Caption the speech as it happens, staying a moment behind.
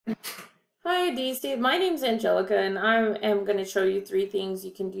Hi, DC. My name's Angelica, and I am going to show you 3 things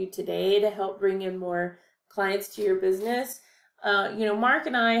you can do today to help bring in more clients to your business. Mark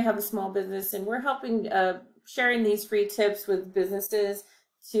and I have a small business, and we're helping sharing these free tips with businesses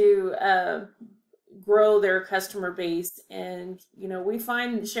to grow their customer base. And we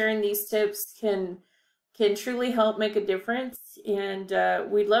find sharing these tips can truly help make a difference. And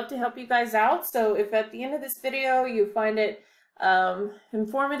we'd love to help you guys out. So if at the end of this video you find it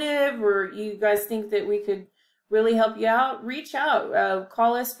informative, or you guys think that we could really help you out, reach out,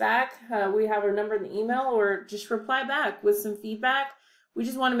 call us back. We have our number in the email, or just reply back with some feedback. We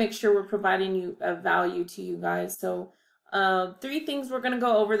just want to make sure we're providing you a value to you guys. So 3 things we're going to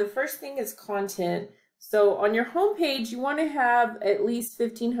go over. The first thing is content. So on your homepage, you want to have at least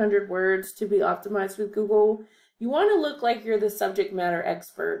 1,500 words to be optimized with Google. You want to look like you're the subject matter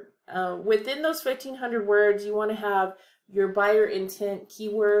expert. Within those 1,500 words, you want to have your buyer intent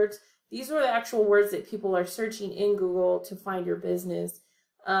keywords. These are the actual words that people are searching in Google to find your business.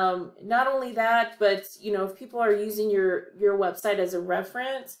 Not only that, but if people are using your website as a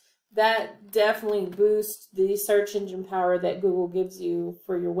reference, that definitely boosts the search engine power that Google gives you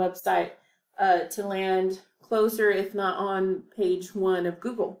for your website to land closer, if not on page 1 of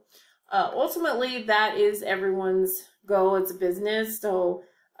Google. Ultimately, that is everyone's goal as a business. So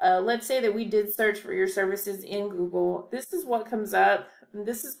let's say that we did search for your services in Google. This is what comes up. And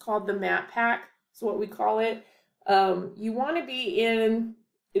this is called the map pack. That's what we call it. You want to be in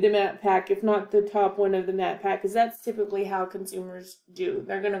the map pack, if not the top one of the map pack, because that's typically how consumers do.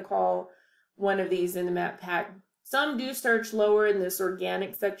 They're going to call one of these in the map pack. Some do search lower in this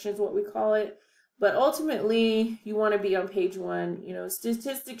organic section is what we call it. But ultimately, you want to be on page 1.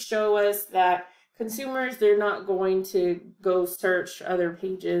 Statistics show us that consumers, they're not going to go search other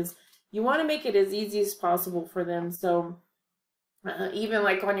pages. You want to make it as easy as possible for them. So even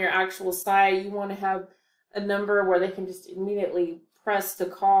like on your actual site, you want to have a number where they can just immediately press to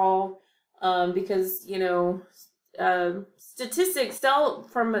call, because statistics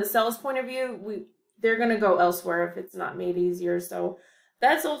from a sales point of view, they're going to go elsewhere if it's not made easier. So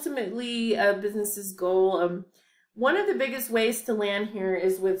that's ultimately a business's goal. One of the biggest ways to land here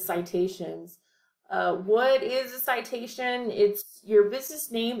is with citations. What is a citation? It's your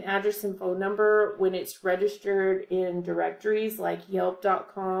business name, address, and phone number when it's registered in directories like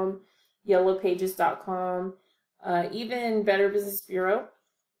Yelp.com, YellowPages.com, even Better Business Bureau.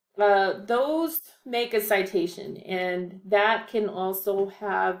 Those make a citation, and that can also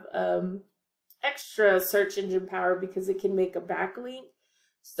have extra search engine power because it can make a backlink.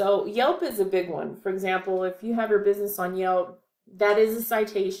 So Yelp is a big one. For example, if you have your business on Yelp, that is a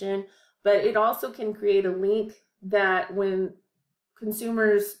citation. But it also can create a link that when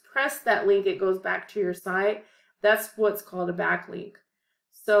consumers press that link, it goes back to your site. That's what's called a backlink.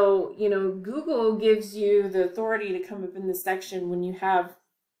 So, Google gives you the authority to come up in the section when you have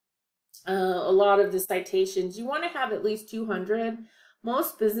a lot of the citations. You want to have at least 200.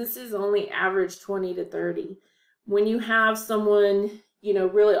 Most businesses only average 20 to 30. When you have someone,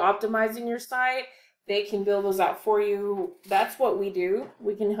 really optimizing your site, they can build those out for you. That's what we do.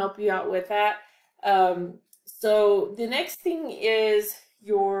 We can help you out with that. So the next thing is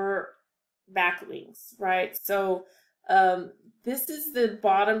your backlinks, right? So this is the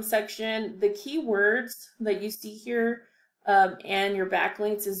bottom section. The keywords that you see here and your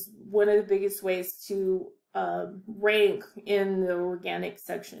backlinks is one of the biggest ways to rank in the organic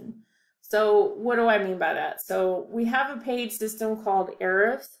section. So what do I mean by that? So we have a page system called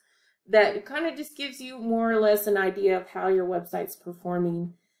Ahrefs that kind of just gives you more or less an idea of how your website's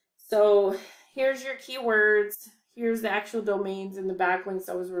performing. So here's your keywords, here's the actual domains and the backlinks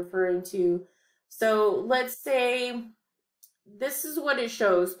I was referring to. So let's say this is what it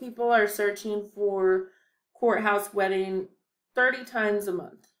shows. People are searching for courthouse wedding 30 times a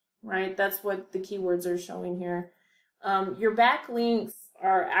month, right? That's what the keywords are showing here. Your backlinks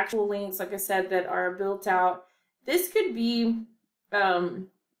are actual links, like I said, that are built out. This could be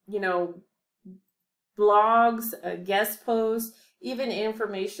blogs, guest posts, even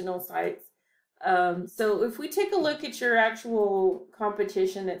informational sites. So if we take a look at your actual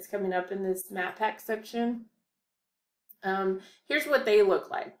competition that's coming up in this map pack section, here's what they look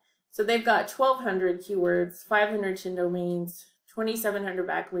like. So they've got 1,200 keywords, 510 domains, 2,700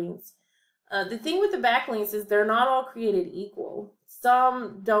 backlinks. The thing with the backlinks is they're not all created equal.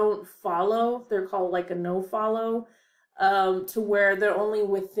 Some don't follow. They're called like a no follow. To where they're only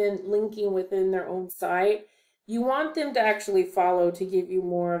linking within their own site. You want them to actually follow to give you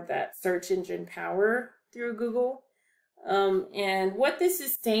more of that search engine power through Google. And what this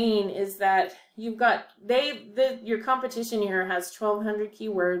is saying is that you've got, your competition here has 1,200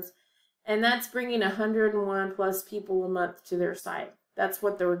 keywords And that's bringing 101 plus people a month to their site. That's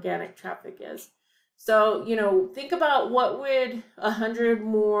what the organic traffic is. So, think about what would 100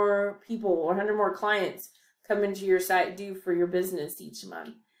 more people or 100 more clients come into your site do for your business each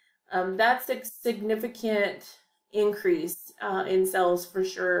month. That's a significant increase in sales for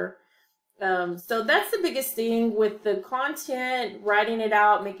sure. So that's the biggest thing with the content, writing it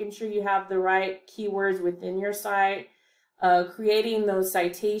out, making sure you have the right keywords within your site, creating those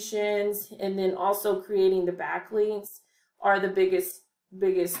citations, and then also creating the backlinks are the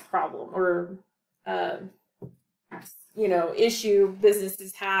biggest problem or issue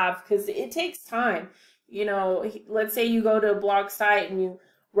businesses have, because it takes time. Let's say you go to a blog site and you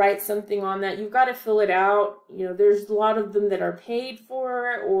write something on that, you've got to fill it out. There's a lot of them that are paid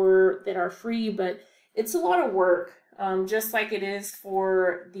for or that are free, but it's a lot of work, just like it is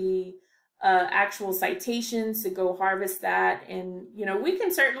for the actual citations to go harvest that. And we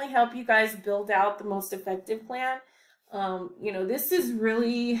can certainly help you guys build out the most effective plan. This is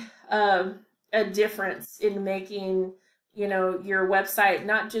really a difference in making your website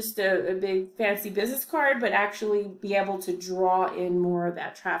not just a big fancy business card, but actually be able to draw in more of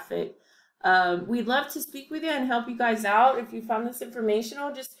that traffic. We'd love to speak with you and help you guys out. If you found this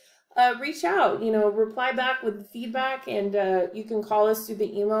informational, just reach out, reply back with feedback, and you can call us through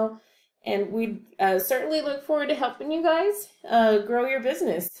the email. And we certainly look forward to helping you guys grow your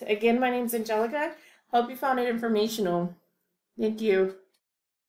business. Again, my name's Angelica. Hope you found it informational. Thank you.